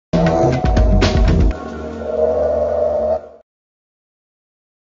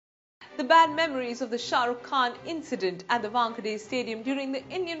The bad memories of the Shahrukh Khan incident at the Wankhede Stadium during the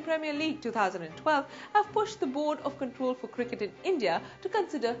Indian Premier League 2012 have pushed the Board of Control for Cricket in India to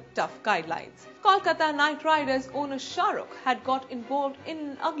consider tough guidelines. Kolkata Knight Riders owner Shahrukh had got involved in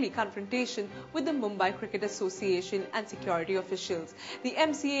an ugly confrontation with the Mumbai Cricket Association and security officials. The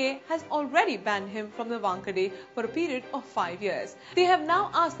MCA has already banned him from the Wankhede for a period of 5 years. They have now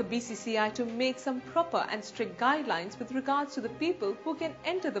asked the BCCI to make some proper and strict guidelines with regards to the people who can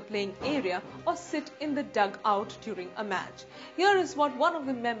enter the playing area or sit in the dugout during a match. Here is what one of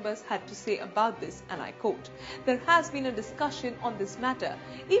the members had to say about this, and I quote, "There has been a discussion on this matter.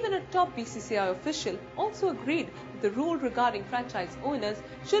 Even a top BCCI official also agreed that the rule regarding franchise owners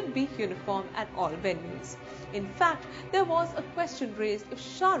should be uniform at all venues. In fact, there was a question raised if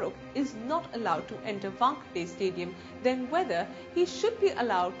Shahrukh is not allowed to enter Wankhede Stadium, then whether he should be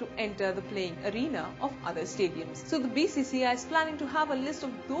allowed to enter the playing arena of other stadiums. So the BCCI is planning to have a list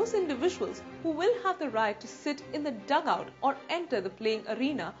of those individuals who will have the right to sit in the dugout or enter the playing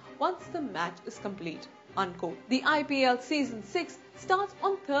arena once the match is complete." Unquote. The IPL Season 6 starts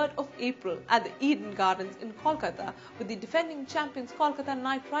on 3rd of April at the Eden Gardens in Kolkata, with the defending champions Kolkata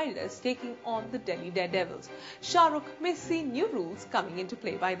Knight Riders taking on the Delhi Daredevils. Shahrukh may see new rules coming into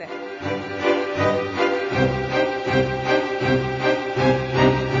play by then.